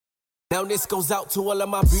Now this goes out to all of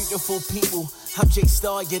my beautiful people. I'm J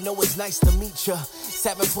Star, you know it's nice to meet ya.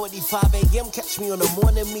 7:45 a.m. Catch me on the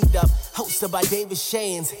morning meetup, hosted by David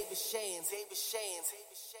Shands.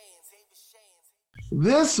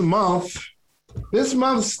 This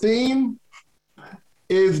month's theme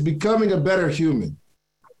is becoming a better human.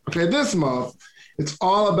 Okay, this month, it's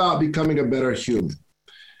all about becoming a better human.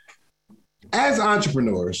 As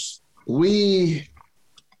entrepreneurs, we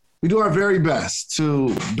do our very best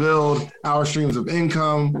to build our streams of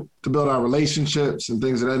income, to build our relationships and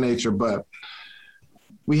things of that nature, but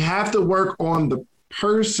we have to work on the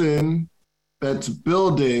person that's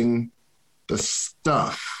building the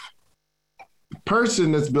stuff. The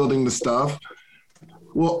person that's building the stuff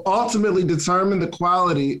will ultimately determine the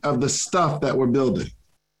quality of the stuff that we're building.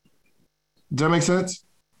 Does that make sense?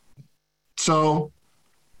 So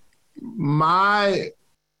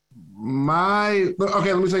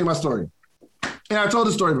okay, let me tell you my story. And I told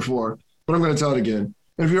the story before, but I'm going to tell it again.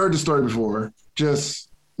 And if you heard the story before, just,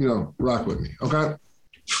 rock with me, okay?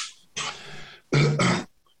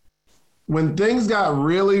 When things got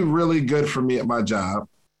really, really good for me at my job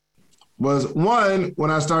was, one, when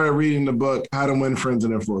I started reading the book, How to Win Friends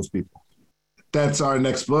and Influence People. That's our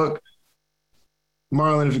next book.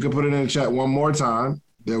 Marlon, if you could put it in the chat one more time.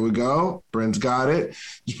 There we go. Brent's got it.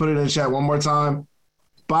 Just put it in the chat one more time.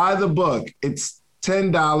 Buy the book. It's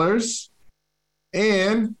 $10.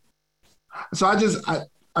 And so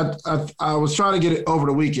I was trying to get it over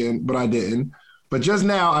the weekend, but I didn't. But just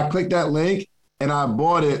now I clicked that link and I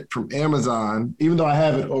bought it from Amazon, even though I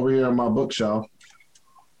have it over here on my bookshelf,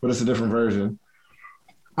 but it's a different version.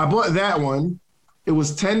 I bought that one. It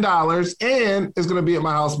was $10 and it's going to be at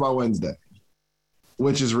my house by Wednesday,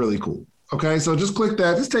 which is really cool. Okay, so just click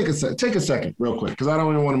that. Just take a second real quick, because I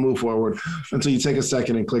don't even want to move forward until you take a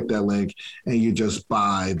second and click that link and you just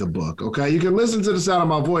buy the book, okay? You can listen to the sound of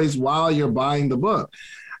my voice while you're buying the book.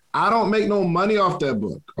 I don't make no money off that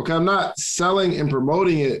book, okay? I'm not selling and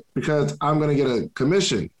promoting it because I'm going to get a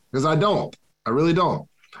commission, because I don't. I really don't.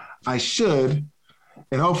 I should,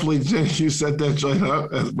 and hopefully, Jen, you set that joint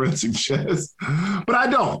up as Brent suggests, but I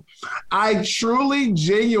don't. I truly,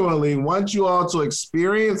 genuinely want you all to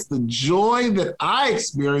experience the joy that I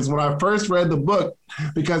experienced when I first read the book,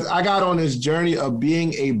 because I got on this journey of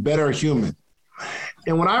being a better human.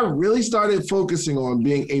 And when I really started focusing on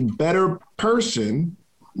being a better person,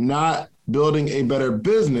 not building a better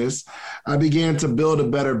business, I began to build a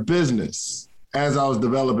better business as I was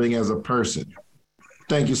developing as a person.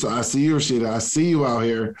 Thank you. So I see you, Rashida. I see you out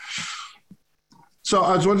here. So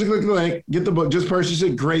I just want you to click the link, get the book, just purchase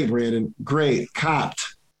it. Great, Brandon. Great.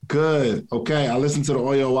 Copped. Good. Okay. I listened to the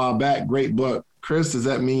audio a while back. Great book. Chris, does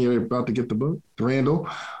that mean you're about to get the book? Randall,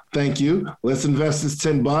 thank you. Let's invest this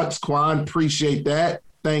 $10. Quan, appreciate that.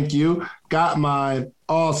 Thank you. Got mine.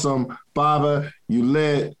 Awesome. Baba, you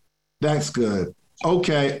lit. That's good.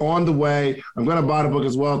 Okay, on the way. I'm going to buy the book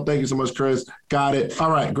as well. Thank you so much, Chris. Got it.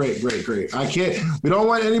 All right, great. We don't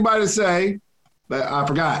want anybody to say that I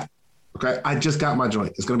forgot. Okay, I just got my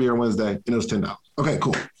joint. It's going to be here Wednesday, and it was $10. Okay,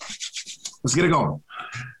 cool. Let's get it going.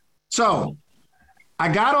 So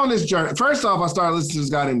I got on this journey. First off, I started listening to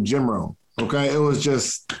this guy named Jim Rohn. Okay, it was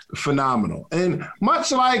just phenomenal. And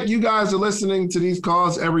much like you guys are listening to these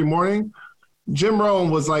calls every morning, Jim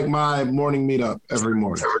Rohn was like my morning meetup every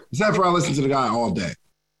morning, except for I listened to the guy all day.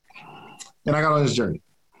 And I got on this journey.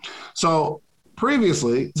 So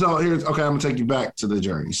previously, I'm going to take you back to the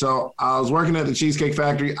journey. So I was working at the Cheesecake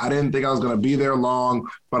Factory. I didn't think I was going to be there long,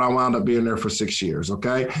 but I wound up being there for 6 years,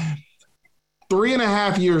 okay?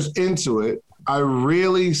 3.5 years into it, I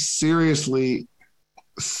really seriously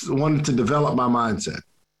wanted to develop my mindset.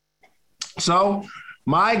 So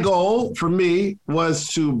my goal for me was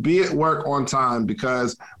to be at work on time,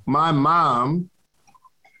 because my mom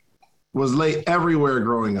was late everywhere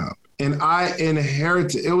growing up. And I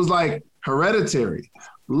inherited, it was like hereditary.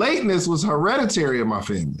 Lateness was hereditary in my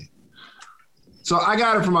family. So I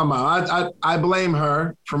got it from my mom. I blame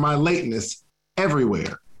her for my lateness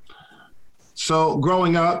everywhere. So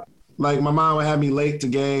growing up, like my mom would have me late to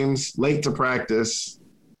games, late to practice,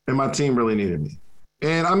 and my team really needed me.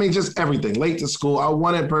 And I mean, just everything, late to school. I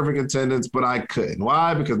wanted perfect attendance, but I couldn't.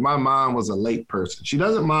 Why? Because my mom was a late person. She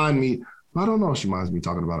doesn't mind me. I don't know if she minds me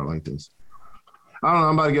talking about it like this. I don't know.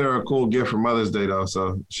 I'm about to get her a cool gift for Mother's Day, though,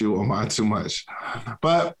 so she won't mind too much.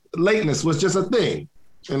 But lateness was just a thing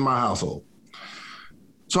in my household.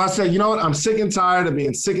 So I said, you know what? I'm sick and tired of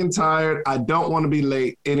being sick and tired. I don't want to be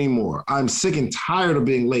late anymore. I'm sick and tired of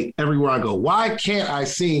being late everywhere I go. Why can't I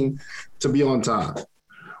seem to be on time?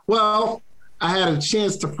 Well, I had a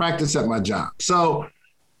chance to practice at my job. So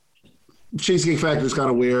Cheesecake Factory is kind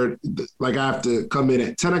of weird. Like I have to come in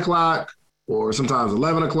at 10 o'clock or sometimes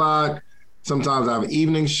 11 o'clock. Sometimes I have an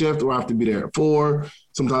evening shift where I have to be there at 4.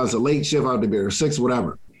 Sometimes a late shift, I have to be there at 6,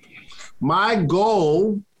 whatever. My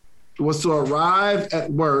goal was to arrive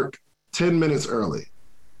at work 10 minutes early.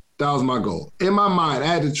 That was my goal. In my mind, I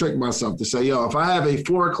had to trick myself to say, yo, if I have a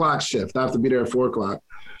 4 o'clock shift, I have to be there at 4 o'clock.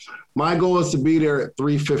 My goal is to be there at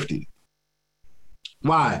 3:50.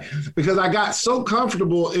 Why? Because I got so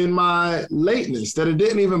comfortable in my lateness that it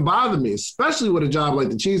didn't even bother me, especially with a job like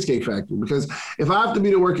the Cheesecake Factory. Because if I have to be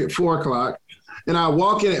to work at 4 o'clock and I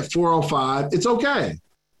walk in at 4:05, it's okay.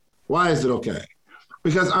 Why is it okay?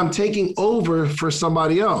 Because I'm taking over for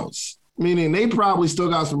somebody else, meaning they probably still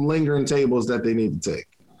got some lingering tables that they need to take.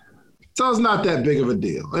 So it's not that big of a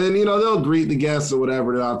deal. And, they'll greet the guests or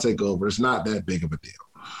whatever, then I'll take over. It's not that big of a deal.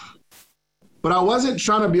 But I wasn't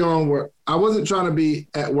trying to be on work. I wasn't trying to be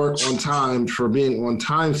at work on time for being on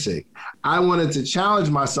time's sake. I wanted to challenge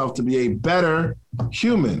myself to be a better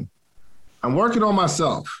human. I'm working on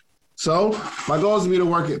myself. So my goal is to be to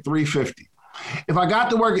work at 3:50. If I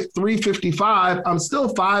got to work at 3:55, I'm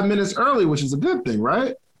still 5 minutes early, which is a good thing,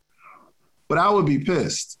 right? But I would be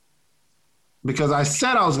pissed because I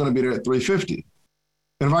said I was going to be there at 3:50.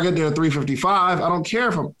 And if I get there at 3:55, I don't care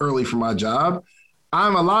if I'm early for my job.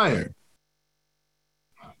 I'm a liar.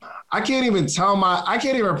 I can't even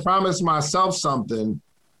promise myself something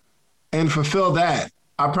and fulfill that.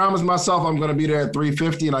 I promise myself I'm going to be there at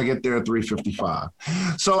 3:50 and I get there at 3:55.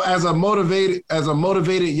 So as a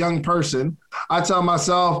motivated young person, I tell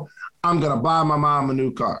myself I'm going to buy my mom a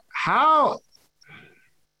new car. How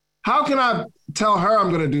can I tell her I'm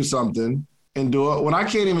going to do something and do it when I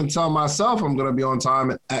can't even tell myself I'm going to be on time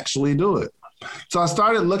and actually do it? So I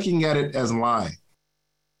started looking at it as lying.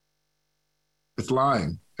 It's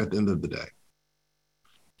lying at the end of the day.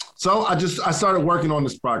 So I started working on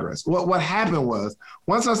this progress. What happened was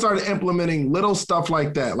once I started implementing little stuff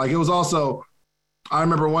like that, like it was also, I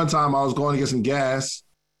remember one time I was going to get some gas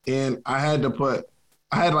and I had like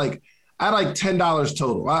 $10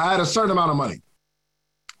 total. I had a certain amount of money.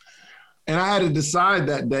 And I had to decide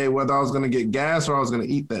that day whether I was going to get gas or I was going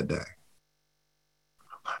to eat that day.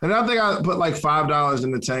 And I think I put like $5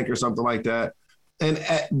 in the tank or something like that. And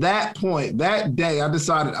at that point, that day, I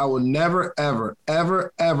decided I would never, ever,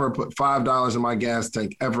 ever, ever put $5 in my gas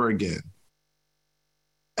tank ever again.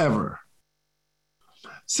 Ever.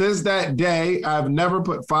 Since that day, I've never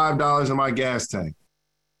put $5 in my gas tank.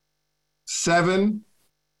 7,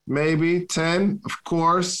 maybe 10, of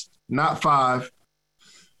course, not 5.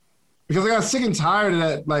 Because I got sick and tired of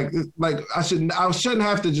that. Like I shouldn't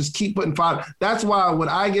have to just keep putting 5. That's why when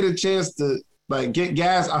I get a chance to get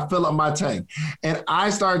gas, I fill up my tank. And I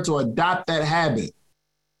started to adopt that habit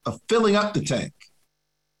of filling up the tank,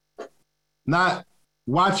 not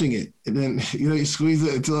watching it. And then, you squeeze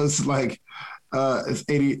it until it's like, it's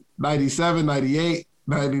 80, 97, 98,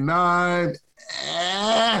 99,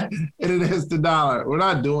 and it hits the dollar. We're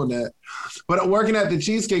not doing that. But working at the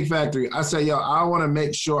Cheesecake Factory, I said, yo, I want to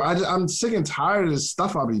make sure, I'm sick and tired of this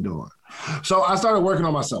stuff I'll be doing. So I started working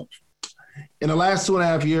on myself. In the last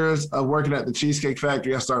 2.5 years of working at the Cheesecake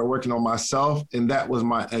Factory, I started working on myself, and that was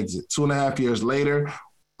my exit. 2.5 years later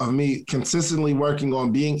of me consistently working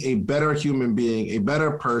on being a better human being, a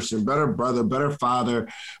better person, better brother, better father.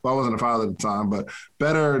 Well, I wasn't a father at the time, but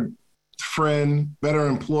better friend, better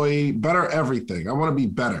employee, better everything. I want to be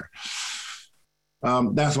better.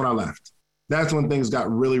 That's when I left. That's when things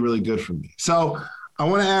got really, really good for me. So I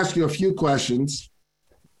want to ask you a few questions.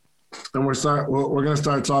 And we're going to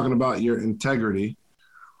start talking about your integrity,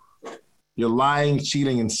 your lying,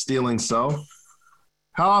 cheating, and stealing self.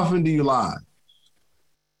 How often do you lie?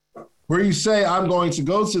 Where you say, I'm going to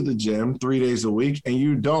go to the gym 3 days a week, and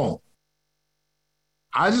you don't.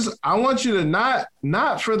 I want you to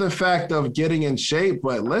not for the fact of getting in shape,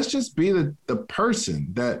 but let's just be the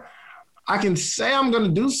person that I can say I'm going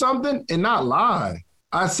to do something and not lie.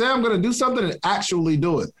 I say I'm going to do something and actually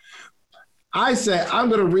do it. I say I'm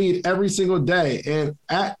going to read every single day and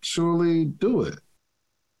actually do it.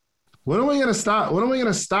 When are we going to stop? When are we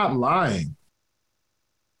going to stop lying?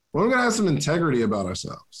 When are we going to have some integrity about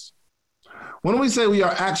ourselves? When do we say we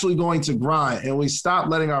are actually going to grind and we stop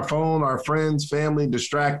letting our phone, our friends, family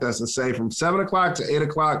distract us and say from 7 o'clock to 8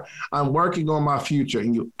 o'clock, I'm working on my future,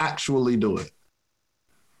 and you actually do it?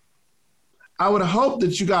 I would hope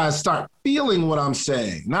that you guys start feeling what I'm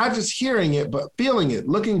saying, not just hearing it, but feeling it,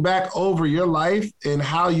 looking back over your life and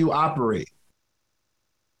how you operate.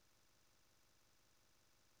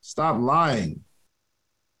 Stop lying.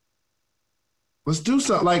 Let's do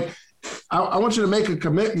something. Like, I want you to make a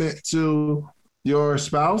commitment to your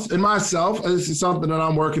spouse and myself. This is something that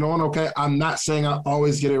I'm working on, okay? I'm not saying I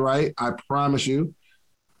always get it right. I promise you.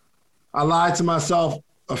 I lied to myself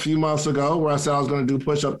a few months ago where I said I was going to do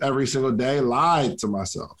push-up every single day. Lied to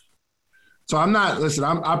myself. So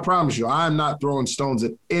I promise you, I'm not throwing stones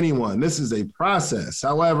at anyone. This is a process.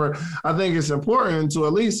 However, I think it's important to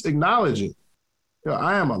at least acknowledge it.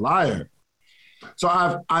 I am a liar. So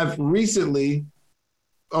I've recently,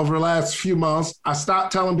 over the last few months, I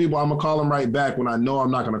stopped telling people I'm going to call them right back when I know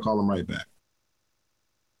I'm not going to call them right back.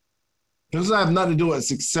 It doesn't have nothing to do with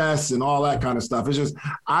success and all that kind of stuff. It's just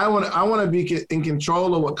I want to be in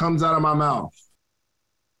control of what comes out of my mouth.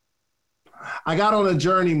 I got on a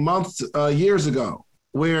journey years ago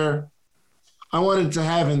where I wanted to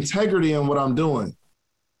have integrity in what I'm doing.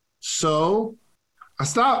 So I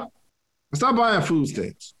stopped buying food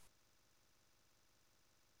stamps.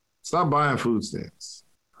 Stop buying food stamps.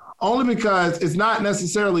 Only because it's not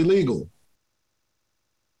necessarily legal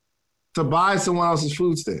to buy someone else's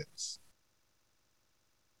food stamps.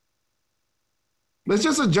 It's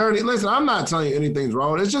just a journey. Listen, I'm not telling you anything's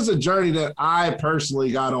wrong. It's just a journey that I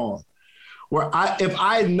personally got on. Where if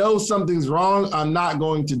I know something's wrong, I'm not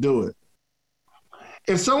going to do it.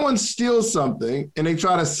 If someone steals something and they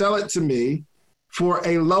try to sell it to me for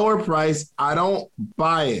a lower price, I don't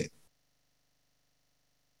buy it.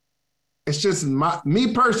 It's just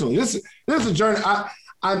me personally. This is a journey.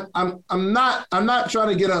 I'm not trying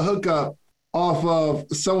to get a hookup off of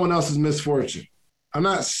someone else's misfortune. I'm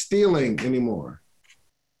not stealing anymore.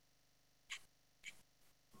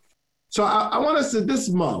 So I want us to this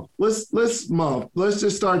month, let's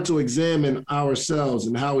just start to examine ourselves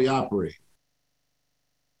and how we operate.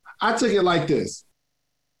 I took it like this.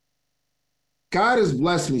 God has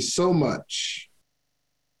blessed me so much,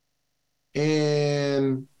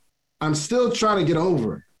 and I'm still trying to get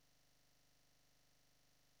over it.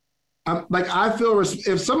 I feel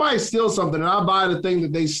if somebody steals something and I buy the thing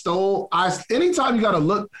that they stole, anytime you gotta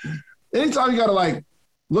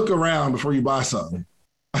look around before you buy something.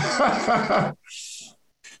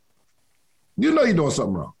 You know you're doing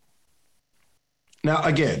something wrong. Now,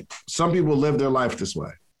 again, some people live their life this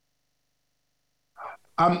way.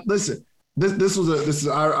 Listen,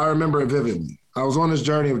 I remember it vividly. I was on this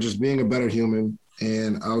journey of just being a better human,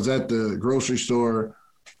 and I was at the grocery store.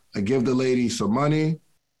 I give the lady some money.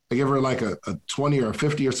 I give her like a 20 or a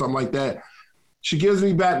 50 or something like that. She gives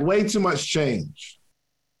me back way too much change.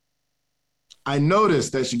 I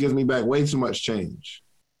noticed that she gives me back way too much change.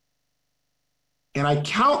 And I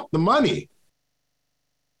count the money.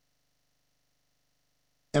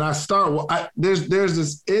 And I start, there's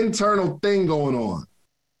this internal thing going on.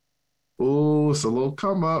 Oh, it's a little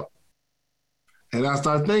come up. And I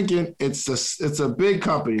start thinking, it's a big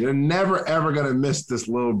company. They're never, ever going to miss this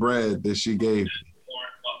little bread that she gave me.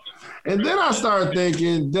 And then I start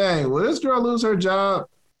thinking, dang, will this girl lose her job?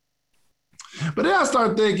 But then I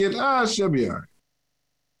start thinking, she'll be all right.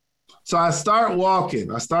 So I start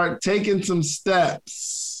walking. I start taking some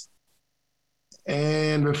steps.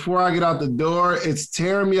 And before I get out the door, it's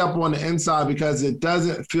tearing me up on the inside because it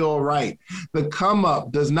doesn't feel right. The come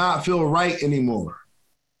up does not feel right anymore.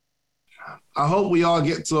 I hope we all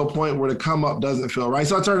get to a point where the come up doesn't feel right.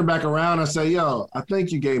 So I turn it back around. I say, yo, I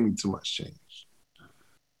think you gave me too much change.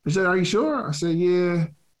 She said, are you sure? I said, yeah,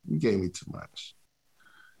 you gave me too much.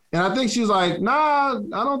 And I think she was like, nah,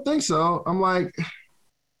 I don't think so. I'm like,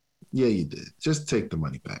 yeah, you did. Just take the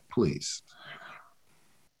money back, please.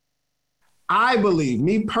 I believe,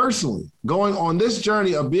 me personally, going on this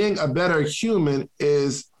journey of being a better human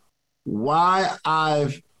is why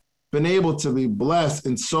I've been able to be blessed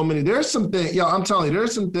in so many. There's some things, I'm telling you,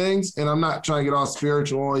 there's some things, and I'm not trying to get all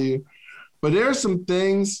spiritual on you, but there's some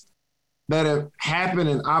things that have happened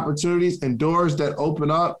and opportunities and doors that open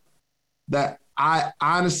up that I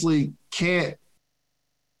honestly can't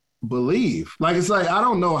believe. It's like, I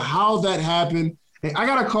don't know how that happened. And I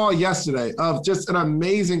got a call yesterday of just an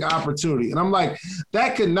amazing opportunity. And I'm like, I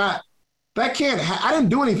didn't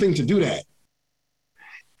do anything to do that.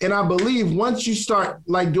 And I believe once you start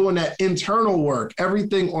doing that internal work,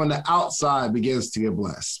 everything on the outside begins to get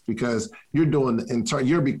blessed because you're doing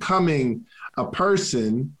you're becoming a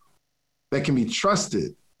person that can be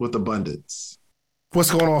trusted with abundance. What's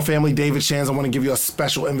going on, family? David Shands. I want to give you a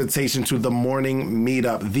special invitation to the Morning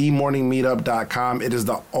Meetup, themorningmeetup.com. It is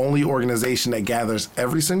the only organization that gathers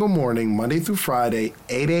every single morning, Monday through Friday,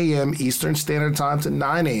 8 a.m. Eastern Standard Time to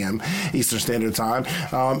 9 a.m. Eastern Standard Time.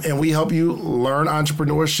 And we help you learn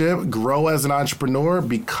entrepreneurship, grow as an entrepreneur,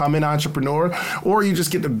 become an entrepreneur, or you just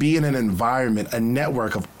get to be in an environment, a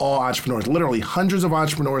network of all entrepreneurs. Literally hundreds of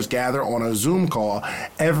entrepreneurs gather on a Zoom call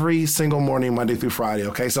every single morning, Monday through Friday.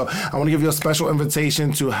 Okay, so I want to give you a special invitation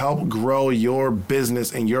to help grow your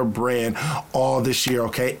business and your brand all this year,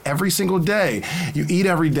 okay? Every single day. You eat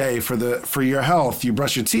every day for your health. You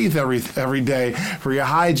brush your teeth every day for your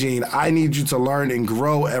hygiene. I need you to learn and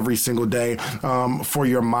grow every single day for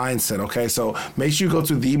your mindset, okay? So make sure you go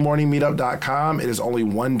to themorningmeetup.com. It is only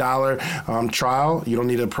 $1 trial. You don't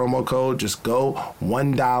need a promo code. Just go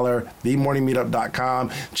 $1,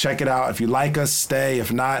 themorningmeetup.com. Check it out. If you like us, stay.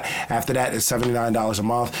 If not, after that, it's $79 a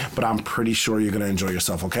month, but I'm pretty sure you're going to enjoy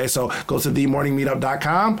yourself, okay? So go to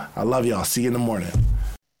themorningmeetup.com. I love y'all. See you in the morning.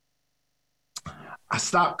 I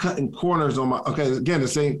stopped cutting corners on my, okay, again,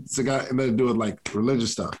 it's got nothing to do with like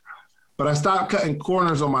religious stuff, but I stopped cutting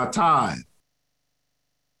corners on my tithe.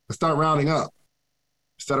 I start rounding up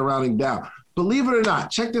instead of rounding down. Believe it or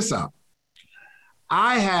not, check this out.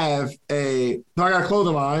 I got a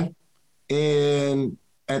clothing line, and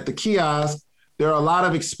at the kiosk, there are a lot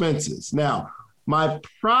of expenses. Now, my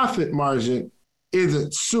profit margin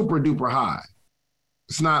isn't super duper high.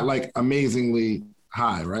 It's not like amazingly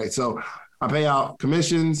high, right? So I pay out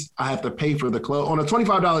commissions. I have to pay for the clothes on a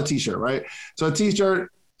 $25 t-shirt, right? So a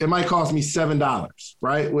t-shirt, it might cost me $7,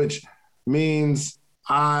 right? Which means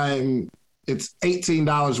it's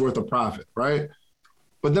 $18 worth of profit, right?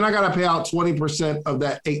 But then I got to pay out 20% of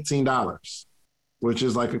that $18, which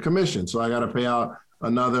is like a commission. So I got to pay out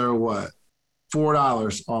another,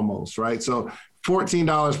 $4 almost, right? So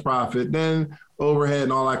 $14 profit, then overhead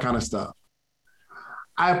and all that kind of stuff.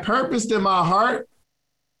 I purposed in my heart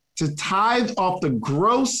to tithe off the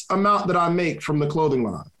gross amount that I make from the clothing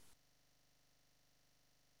line,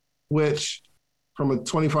 which from a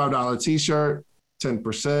 $25 t-shirt,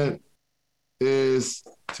 10% is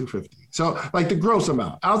 $250. So like the gross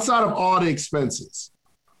amount outside of all the expenses.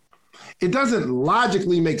 It doesn't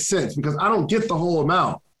logically make sense because I don't get the whole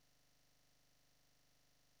amount.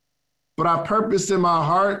 But I purposed in my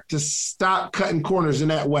heart to stop cutting corners in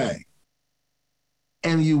that way.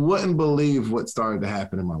 And you wouldn't believe what started to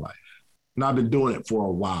happen in my life. And I've been doing it for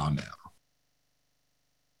a while now.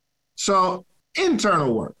 So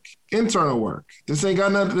internal work. This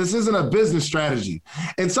isn't a business strategy.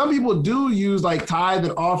 And some people do use like tithe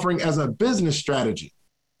and offering as a business strategy.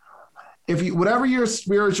 Whatever your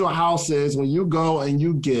spiritual house is, when you go and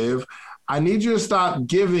you give, I need you to stop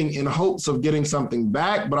giving in hopes of getting something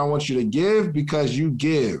back, but I want you to give because you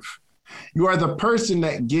give. You are the person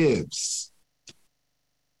that gives.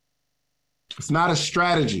 It's not a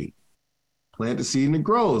strategy. Plant the seed and it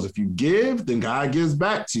grows. If you give, then God gives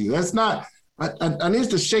back to you. That's not, I need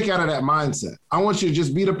to shake out of that mindset. I want you to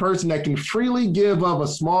just be the person that can freely give up a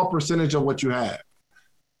small percentage of what you have.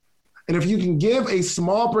 And if you can give a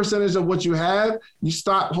small percentage of what you have, you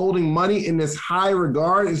stop holding money in this high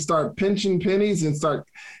regard and start pinching pennies and start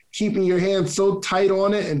keeping your hand so tight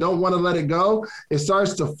on it and don't want to let it go. It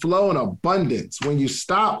starts to flow in abundance when you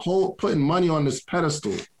stop putting money on this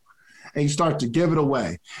pedestal and you start to give it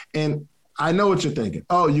away. And I know what you're thinking.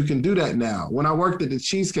 Oh, you can do that now. When I worked at the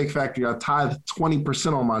Cheesecake Factory, I tithed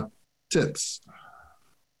 20% on my tips.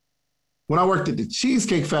 When I worked at the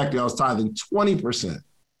Cheesecake Factory, I was tithing 20%.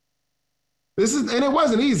 And it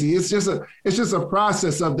wasn't easy. It's just a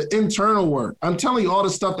process of the internal work. I'm telling you all the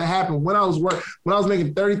stuff that happened when I was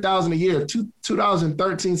making $30,000 a year,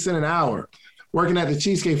 $2.13 an hour, working at the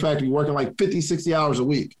Cheesecake Factory, working like 50, 60 hours a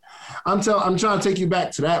week. I'm trying to take you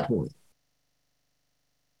back to that point.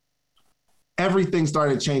 Everything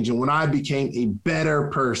started changing when I became a better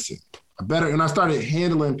person, and I started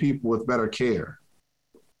handling people with better care.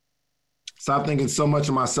 Stop thinking so much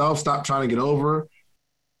of myself. Stop trying to get over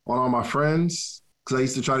on all my friends, because I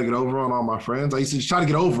used to try to get over on all my friends. I used to try to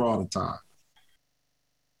get over all the time.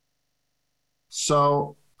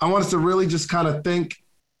 So I want us to really just kind of think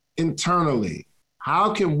internally.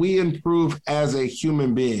 How can we improve as a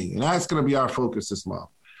human being? And that's going to be our focus this month.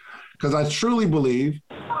 Because I truly believe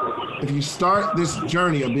if you start this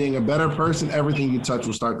journey of being a better person, everything you touch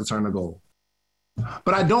will start to turn to gold.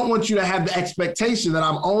 But I don't want you to have the expectation that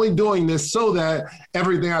I'm only doing this so that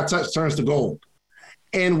everything I touch turns to gold.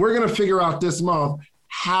 And we're going to figure out this month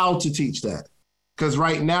how to teach that. Because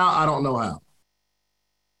right now, I don't know how.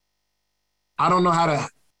 I don't know how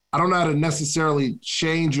to necessarily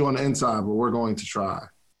change you on the inside, but we're going to try.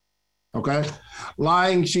 Okay?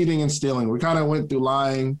 Lying, cheating, and stealing. We kind of went through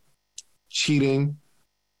lying, cheating.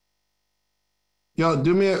 Yo,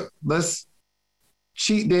 let's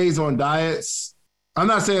cheat days on diets. I'm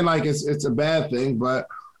not saying like it's a bad thing, but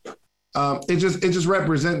it just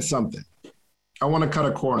represents something. I want to cut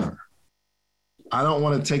a corner. I don't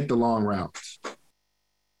want to take the long route.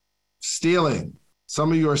 Stealing.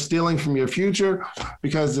 Some of you are stealing from your future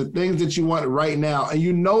because the things that you want right now, and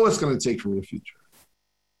you know it's going to take from your future.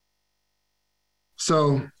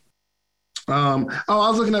 So, I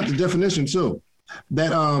was looking at the definition too,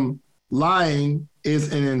 that lying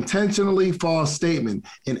is an intentionally false statement,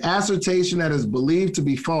 an assertion that is believed to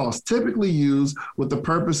be false, typically used with the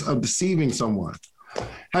purpose of deceiving someone.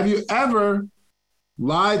 Have you ever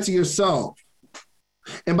lied to yourself?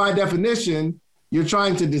 And by definition, you're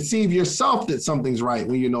trying to deceive yourself that something's right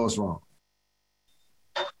when you know it's wrong.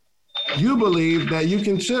 You believe that you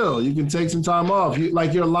can chill, you can take some time off.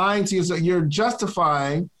 You're lying to yourself. You're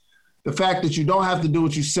justifying the fact that you don't have to do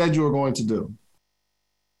what you said you were going to do.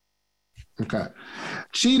 Okay.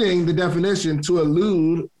 Cheating, the definition, to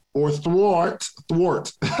elude or thwart,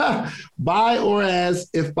 by or as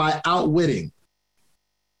if by outwitting.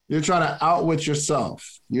 You're trying to outwit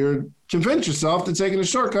yourself. You're convince yourself that taking a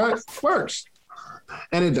shortcut works.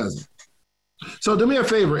 And it doesn't. So do me a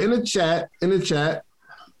favor, in the chat,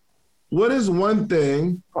 what is one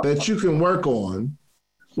thing that you can work on?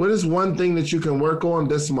 What is one thing that you can work on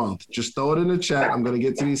this month? Just throw it in the chat. I'm going to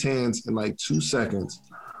get to these hands in like 2 seconds.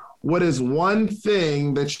 What is one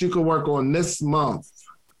thing that you can work on this month?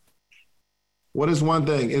 What is one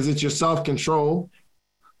thing? Is it your self-control?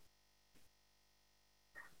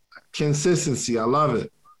 Consistency. I love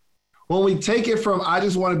it. When we take it from I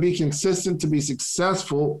just want to be consistent to be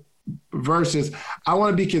successful versus I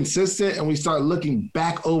want to be consistent, and we start looking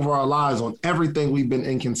back over our lives on everything we've been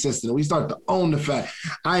inconsistent. We start to own the fact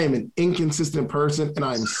I am an inconsistent person and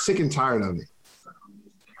I'm sick and tired of it.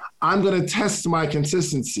 I'm going to test my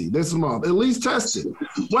consistency this month. At least test it.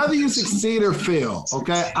 Whether you succeed or fail,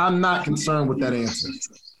 okay? I'm not concerned with that answer.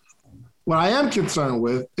 What I am concerned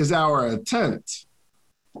with is our attempt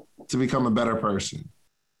to become a better person.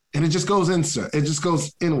 And it just goes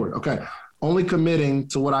inward, okay? Only committing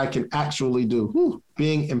to what I can actually do. Whew,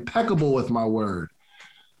 being impeccable with my word.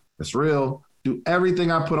 It's real. Do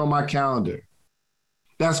everything I put on my calendar.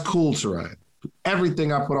 That's cool, Sarai.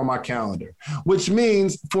 Everything I put on my calendar, which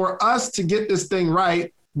means for us to get this thing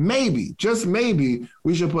right, maybe, just maybe,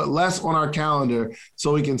 we should put less on our calendar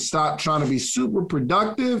so we can stop trying to be super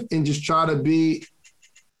productive and just try to be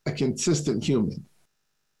a consistent human.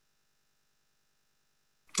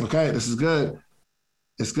 Okay, this is good.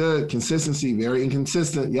 It's good. Consistency, very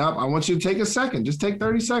inconsistent. Yep, I want you to take a second. Just take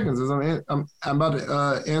 30 seconds as I'm about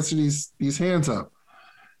to answer these hands up.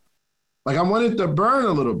 Like I want it to burn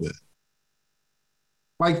a little bit.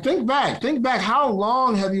 Like, think back. How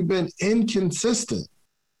long have you been inconsistent?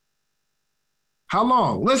 How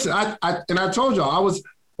long? Listen, I told y'all,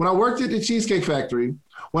 when I worked at the Cheesecake Factory,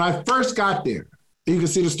 when I first got there, you can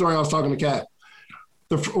see the story I was talking to Kat.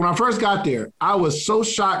 When I first got there, I was so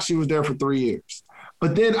shocked she was there for 3 years.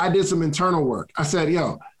 But then I did some internal work. I said,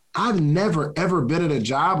 yo, I've never, ever been at a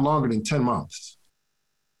job longer than 10 months.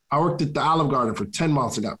 I worked at the Olive Garden for 10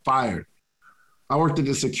 months and got fired. I worked at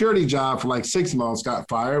a security job for like 6 months, got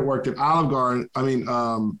fired, worked at Applebee's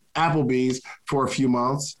for a few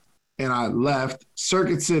months, and I left.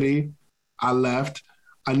 Circuit City, I left.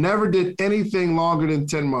 I never did anything longer than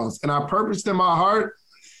 10 months. And I purposed in my heart,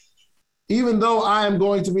 even though I am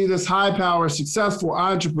going to be this high-power, successful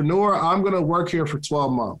entrepreneur, I'm going to work here for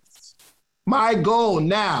 12 months. My goal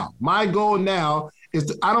now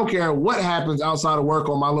is I don't care what happens outside of work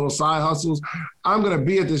on my little side hustles. I'm going to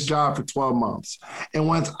be at this job for 12 months. And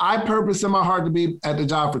once I purpose in my heart to be at the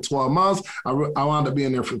job for 12 months, I wound up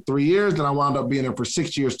being there for 3 years. Then I wound up being there for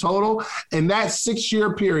 6 years total. And that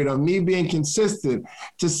 6-year period of me being consistent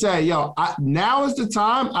to say, yo, now is the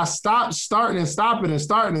time I stop starting and stopping and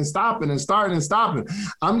starting and stopping and starting and stopping.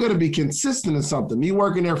 I'm going to be consistent in something. Me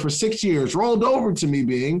working there for 6 years rolled over to me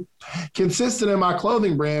being consistent in my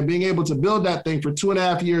clothing brand, being able to build that thing for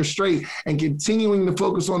 2.5 years straight and continuing to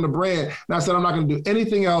focus on the brand. And I said, I'm not going to do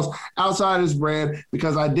anything else outside of this brand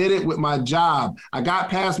because I did it with my job. I got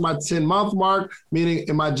past my 10-month mark, meaning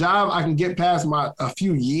in my job, I can get past a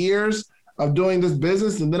few years of doing this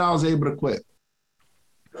business. And then I was able to quit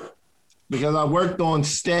because I worked on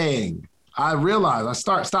staying. I realized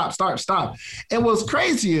I stop. And what's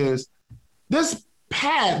crazy is this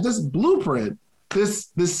path, this blueprint,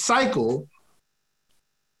 this cycle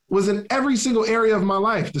was in every single area of my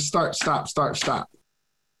life to start, stop.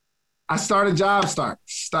 I started job stop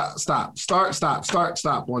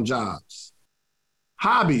on jobs.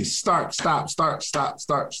 Hobbies, start, stop.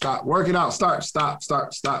 Working out, start, stop.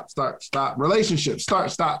 Relationships,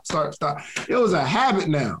 start, stop. It was a habit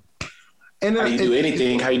now. And how you do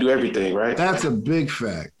anything, how you do everything, right? That's a big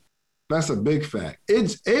fact.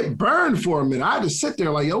 It burned for a minute. I had to sit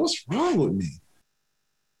there like, yo, what's wrong with me?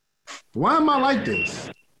 Why am I like this?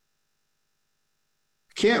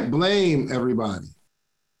 Can't blame everybody.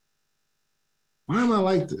 Why am I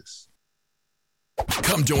like this?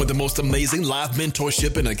 Come join the most amazing live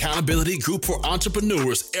mentorship and accountability group for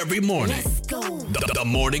entrepreneurs every morning. Let's go. The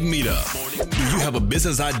Morning Meetup. Do you have a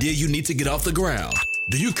business idea you need to get off the ground?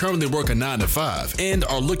 Do you currently work a 9-to-5 and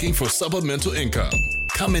are looking for supplemental income?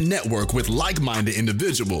 Come and network with like-minded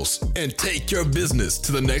individuals and take your business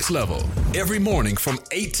to the next level. Every morning from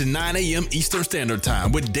 8 to 9 a.m. Eastern Standard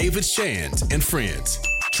Time with David Shands and friends.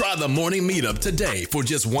 Try the Morning Meetup today for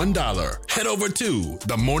just $1. Head over to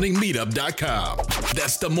themorningmeetup.com.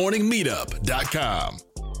 That's themorningmeetup.com.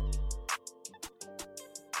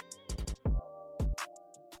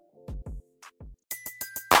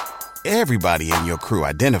 Everybody in your crew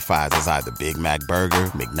identifies as either Big Mac Burger,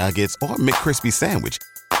 McNuggets, or McCrispy Sandwich.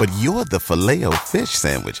 But you're the Filet-O-Fish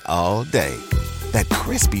Sandwich all day. That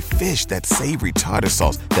crispy fish, that savory tartar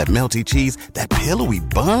sauce, that melty cheese, that pillowy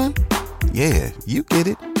bun. Yeah, you get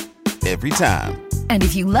it. Every time. And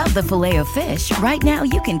if you love the Filet-O-Fish, right now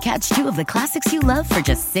you can catch two of the classics you love for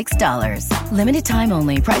just $6. Limited time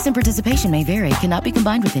only. Price and participation may vary. Cannot be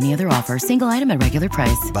combined with any other offer. Single item at regular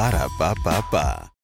price. Ba-da-ba-ba-ba.